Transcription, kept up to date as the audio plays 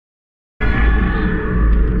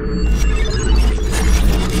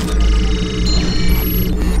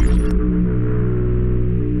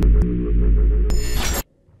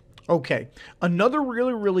Okay, another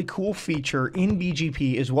really cool feature in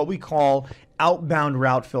BGP is what we call outbound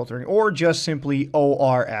route filtering, or just simply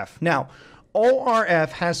ORF. Now,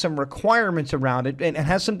 ORF has some requirements around it and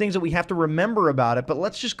has some things that we have to remember about it, but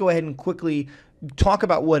let's just go ahead and quickly talk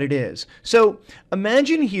about what it is. So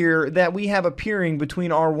imagine here that we have a peering between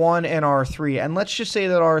R1 and R3, and let's just say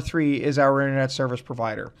that R3 is our internet service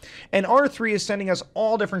provider. And R3 is sending us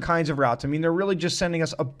all different kinds of routes. I mean, they're really just sending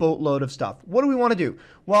us a boatload of stuff. What do we want to do?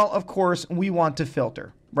 Well, of course, we want to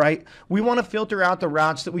filter, right? We want to filter out the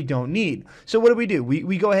routes that we don't need. So what do?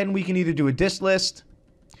 We go ahead and we can either do a dist list,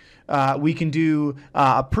 we can do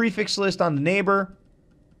a prefix list on the neighbor.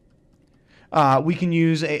 We can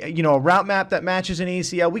use a route map that matches an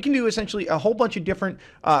ACL. We can do essentially a whole bunch of different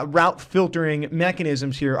route filtering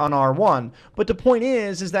mechanisms here on R1. But the point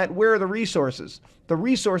is that where are the resources? The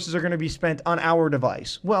resources are going to be spent on our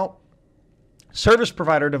device. Well, service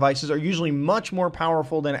provider devices are usually much more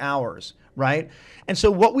powerful than ours, right? And so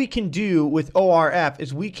what we can do with ORF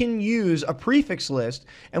is we can use a prefix list,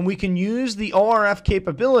 and we can use the ORF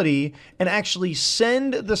capability and actually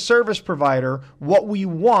send the service provider what we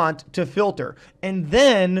want to filter. And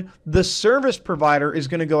then the service provider is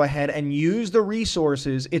going to go ahead and use the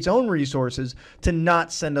resources, its own resources, to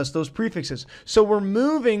not send us those prefixes. So we're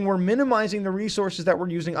minimizing the resources that we're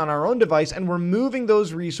using on our own device, and we're moving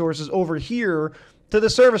those resources over here to the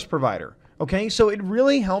service provider. Okay, so it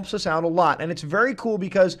really helps us out a lot, and it's very cool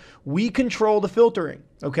because we control the filtering.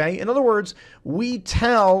 Okay, in other words, we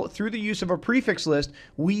tell, through the use of a prefix list,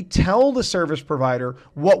 we tell the service provider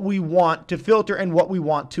what we want to filter and what we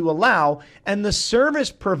want to allow, and the service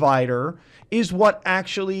provider is what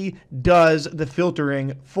actually does the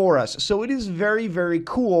filtering for us. So it is very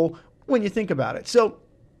cool when you think about it. So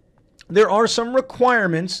there are some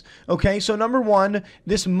requirements, okay? So number one,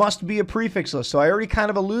 this must be a prefix list. So I already kind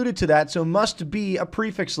of alluded to that. So must be a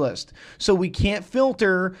prefix list. So we can't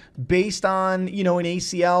filter based on, an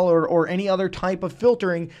ACL or any other type of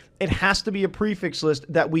filtering. It has to be a prefix list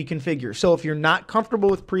that we configure. So if you're not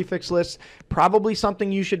comfortable with prefix lists, probably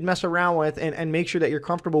something you should mess around with and make sure that you're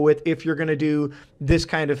comfortable with if you're going to do this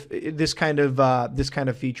kind of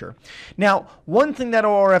feature. Now, one thing that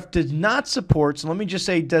ORF does not support, so let me just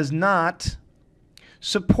say does not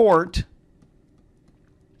support,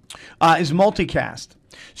 is multicast.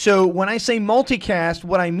 So when I say multicast,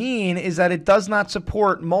 what I mean is that it does not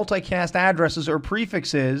support multicast addresses or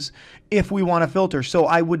prefixes if we want to filter. So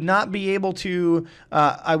I would not be able to,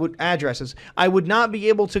 I would not be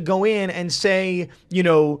able to go in and say,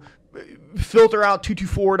 filter out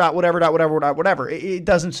 224.whatever. It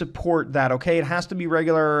doesn't support that, okay? It has to be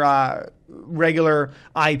regular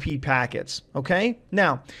IP packets, okay?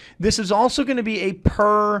 Now, this is also going to be a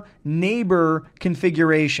per neighbor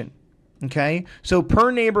configuration. Okay, so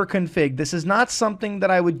per neighbor config, this is not something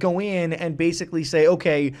that I would go in and basically say,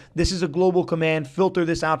 okay, this is a global command, filter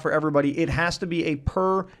this out for everybody. It has to be a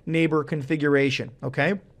per neighbor configuration,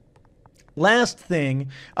 okay? Last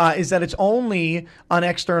thing is that it's only on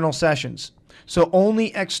external sessions. So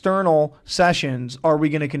only external sessions are we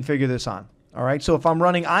going to configure this on. All right, so if I'm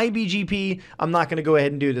running iBGP, I'm not going to go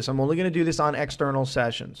ahead and do this. I'm only going to do this on external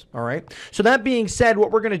sessions. All right, so that being said,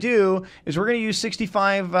 what we're going to do is we're going to use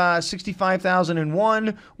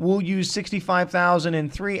 65,001. We'll use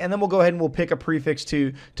 65,003, and then we'll go ahead and we'll pick a prefix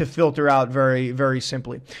to filter out very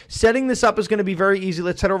simply. Setting this up is going to be very easy.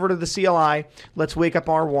 Let's head over to the CLI. Let's wake up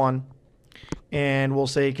R1, and we'll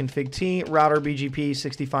say config T router BGP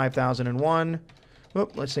 65,001.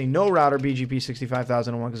 Let's say no router BGP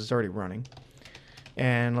 65,001 because it's already running.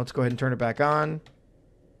 And let's go ahead and turn it back on.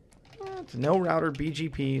 It's no router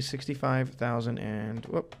BGP 65,000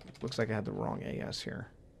 and looks like I had the wrong AS here.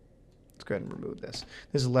 Let's go ahead and remove this.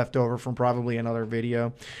 This is leftover from probably another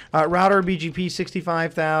video. Router BGP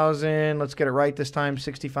 65,000. Let's get it right this time.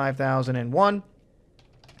 65,001.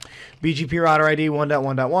 BGP router ID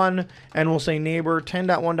 1.1.1, and we'll say neighbor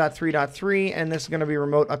 10.1.3.3, and this is going to be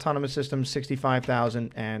remote autonomous system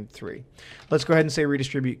 65,003. Let's go ahead and say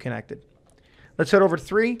redistribute connected. Let's head over to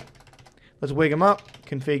 3. Let's wake them up.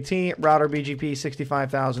 Config T, router BGP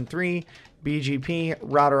 65,003, BGP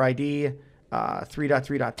router ID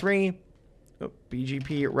 3.3.3,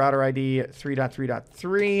 BGP router ID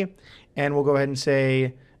 3.3.3, and we'll go ahead and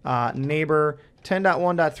say neighbor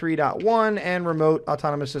 10.1.3.1 and remote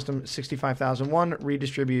autonomous system 65,001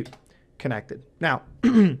 redistribute connected. Now,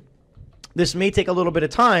 this may take a little bit of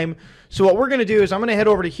time, so what we're going to do is I'm going to head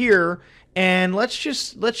over to here and let's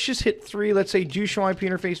just hit 3. Let's say do show IP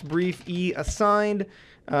interface brief E assigned.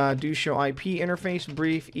 do show IP interface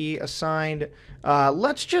brief E assigned.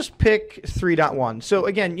 Let's just pick 3.1. So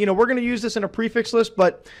again, you know, we're going to use this in a prefix list,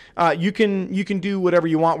 but you can do whatever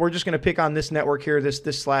you want. We're just going to pick on this network here, this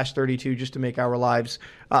 /32, just to make our lives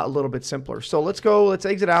a little bit simpler. So let's go. Let's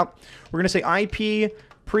exit out. We're going to say IP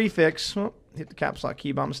prefix. Oh, hit the caps lock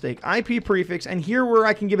key by mistake. IP prefix, and here where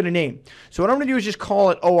I can give it a name. So what I'm going to do is just call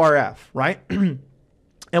it ORF, right?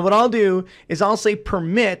 And what I'll do is I'll say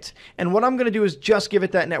permit, and what I'm going to do is just give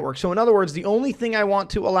it that network. So in other words, the only thing I want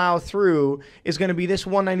to allow through is going to be this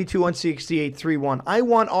 192.168.3.1. I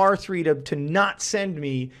want R3 to not send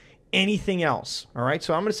me anything else. All right,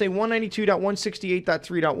 so I'm going to say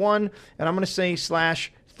 192.168.3.1, and I'm going to say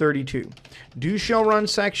 /32. Do show run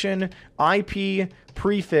section IP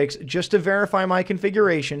prefix just to verify my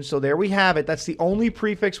configuration. So there we have it. That's the only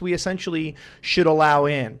prefix we essentially should allow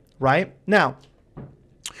in, right? Now,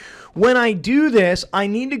 when I do this, I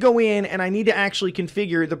need to go in and I need to actually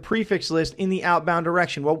configure the prefix list in the outbound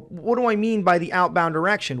direction. Well, what do I mean by the outbound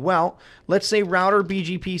direction? Well, let's say router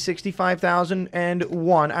BGP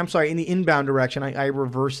 65001. I'm sorry, in the inbound direction. I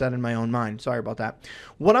reversed that in my own mind. Sorry about that.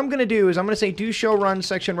 What I'm going to do is I'm going to say do show run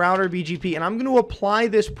section router BGP, and I'm going to apply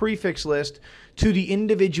this prefix list to the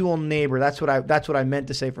individual neighbor. That's what I meant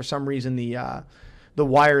to say. For some reason, the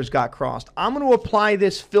wires got crossed. I'm going to apply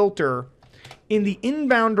this filter in the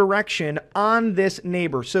inbound direction on this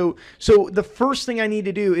neighbor. So the first thing I need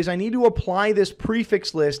to do is I need to apply this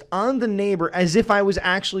prefix list on the neighbor as if I was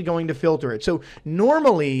actually going to filter it. So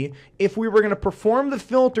normally, if we were going to perform the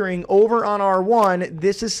filtering over on R1,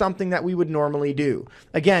 this is something that we would normally do.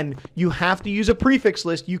 Again, you have to use a prefix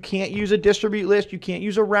list. You can't use a distribute list. You can't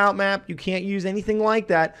use a route map. You can't use anything like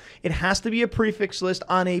that. It has to be a prefix list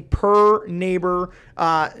on a per neighbor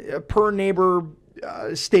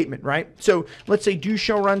statement, right? So let's say do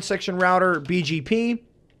show run section router BGP,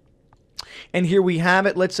 and here we have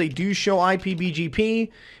it. Let's say do show IP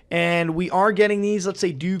BGP, and we are getting these. Let's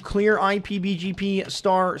say do clear IP BGP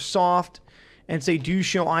 *soft, and say do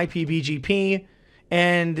show IP BGP,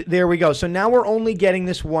 and there we go. So now we're only getting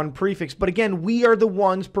this one prefix, but again, we are the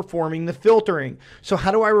ones performing the filtering. So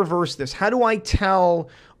how do I reverse this? How do I tell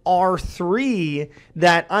R3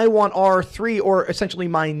 that I want R3, or essentially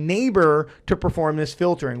my neighbor, to perform this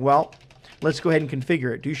filtering? Well, let's go ahead and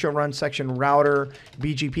configure it. Do show run section router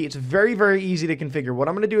BGP. It's very, very easy to configure. What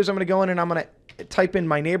I'm going to do is I'm going to go in and I'm going to type in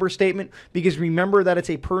my neighbor statement, because remember that it's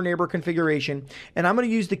a per neighbor configuration, and I'm going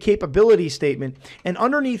to use the capability statement, and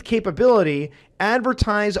underneath capability,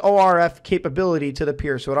 advertise ORF capability to the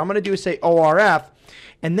peer. So what I'm going to do is say ORF,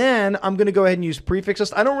 and then I'm going to go ahead and use prefix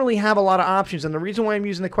list. I don't really have a lot of options, and the reason why I'm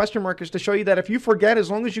using the question mark is to show you that if you forget, as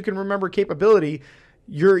long as you can remember capability,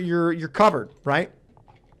 you're covered, right?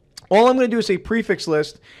 All I'm going to do is say prefix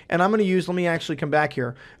list, and I'm going to use, let me actually come back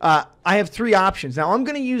here. I have three options. Now, I'm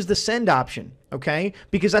going to use the send option, okay,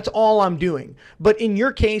 because that's all I'm doing. But in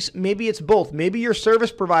your case, maybe it's both. Maybe your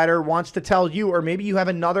service provider wants to tell you, or maybe you have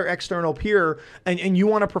another external peer, and you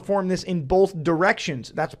want to perform this in both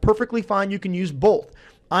directions. That's perfectly fine. You can use both.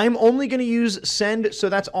 I'm only going to use send, so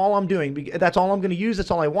that's all I'm doing. That's all I'm going to use.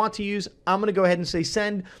 That's all I want to use. I'm going to go ahead and say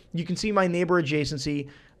send. You can see my neighbor adjacency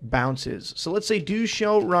bounces. So let's say do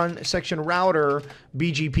show run section router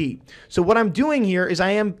BGP. So what I'm doing here is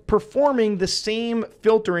I am performing the same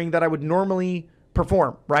filtering that I would normally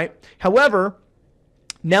perform, right? However,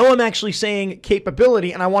 now I'm actually saying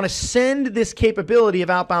capability, and I want to send this capability of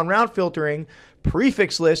outbound route filtering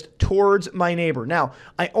prefix list towards my neighbor. Now,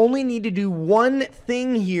 I only need to do one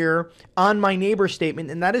thing here on my neighbor statement,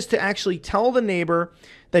 and that is to actually tell the neighbor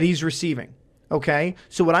that he's receiving. Okay,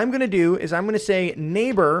 so what I'm going to do is I'm going to say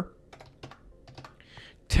neighbor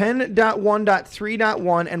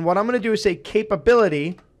 10.1.3.1, and what I'm going to do is say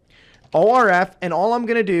capability ORF, and all I'm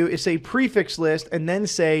going to do is say prefix list and then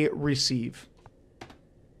say receive.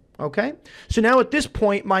 Okay, so now at this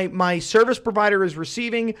point, my service provider is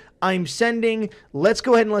receiving, I'm sending. Let's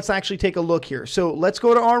go ahead and let's actually take a look here. So let's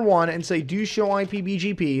go to R1 and say do show IP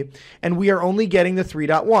BGP, and we are only getting the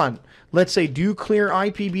 3.1. Let's say do clear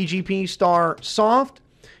IP BGP *soft.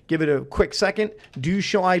 Give it a quick second. Do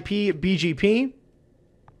show IP BGP.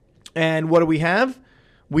 And what do we have?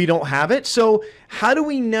 We don't have it. So how do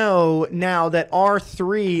we know now that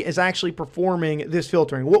R3 is actually performing this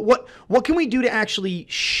filtering? What can we do to actually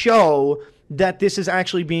show that this is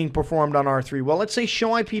actually being performed on R3? Well, let's say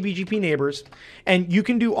show IP BGP neighbors, and you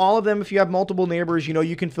can do all of them if you have multiple neighbors. You know,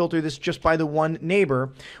 you can filter this just by the one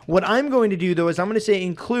neighbor. What I'm going to do though is I'm going to say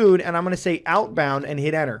include, and I'm going to say outbound and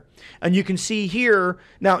hit enter. And you can see here,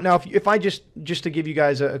 now if I just to give you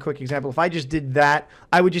guys a quick example, if I just did that,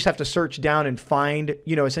 I would just have to search down and find,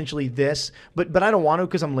 you know, essentially this, but I don't want to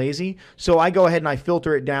because I'm lazy. So I go ahead and I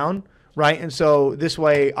filter it down, right? And so this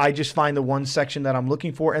way I just find the one section that I'm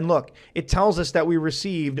looking for. And look, it tells us that we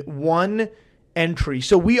received one entry.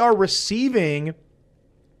 So we are receiving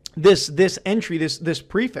this entry, this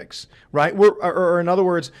prefix, right? Or in other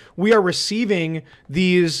words, we are receiving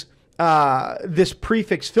these this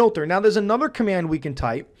prefix filter. Now there's another command we can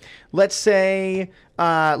type. Let's say,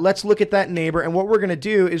 let's look at that neighbor, and what we're going to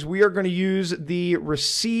do is we are going to use the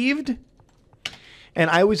received, and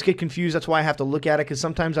I always get confused. That's why I have to look at it, because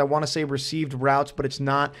sometimes I want to say received routes, but it's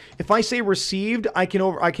not. If I say received, I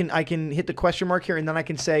can hit the question mark here, and then I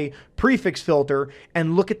can say prefix filter,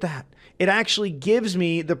 and look at that. It actually gives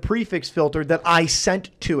me the prefix filter that I sent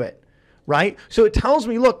to it. Right? So it tells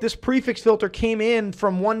me, look, this prefix filter came in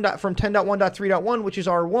from 10.1.3.1, which is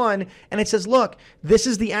R1, and it says, look, this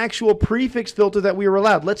is the actual prefix filter that we were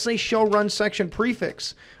allowed. Let's say show run section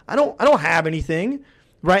prefix. I don't have anything,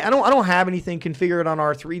 right? I don't have anything configured on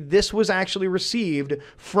R3. This was actually received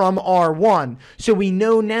from R1. So we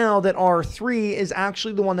know now that R3 is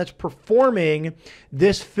actually the one that's performing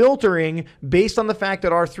this filtering based on the fact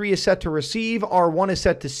that R3 is set to receive, R1 is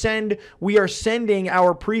set to send. We are sending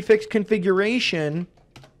our prefix configuration.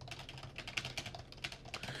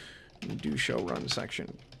 Do show run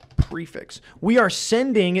section prefix. We are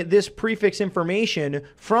sending this prefix information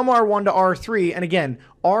from R1 to R3, and again,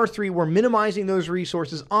 R3, we're minimizing those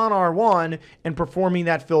resources on R1 and performing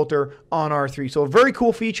that filter on R3. So a very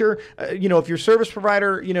cool feature. You know, if your service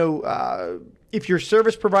provider, if your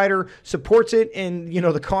service provider supports it and, you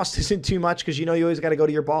know, the cost isn't too much, because, you know, you always got to go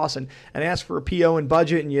to your boss and ask for a PO and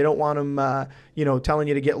budget, and you don't want them, you know, telling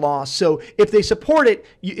you to get lost. So if they support it,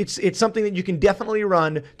 it's something that you can definitely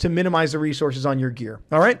run to minimize the resources on your gear.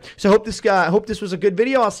 All right. So hope this was a good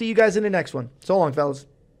video. I'll see you guys in the next one. So long, fellas.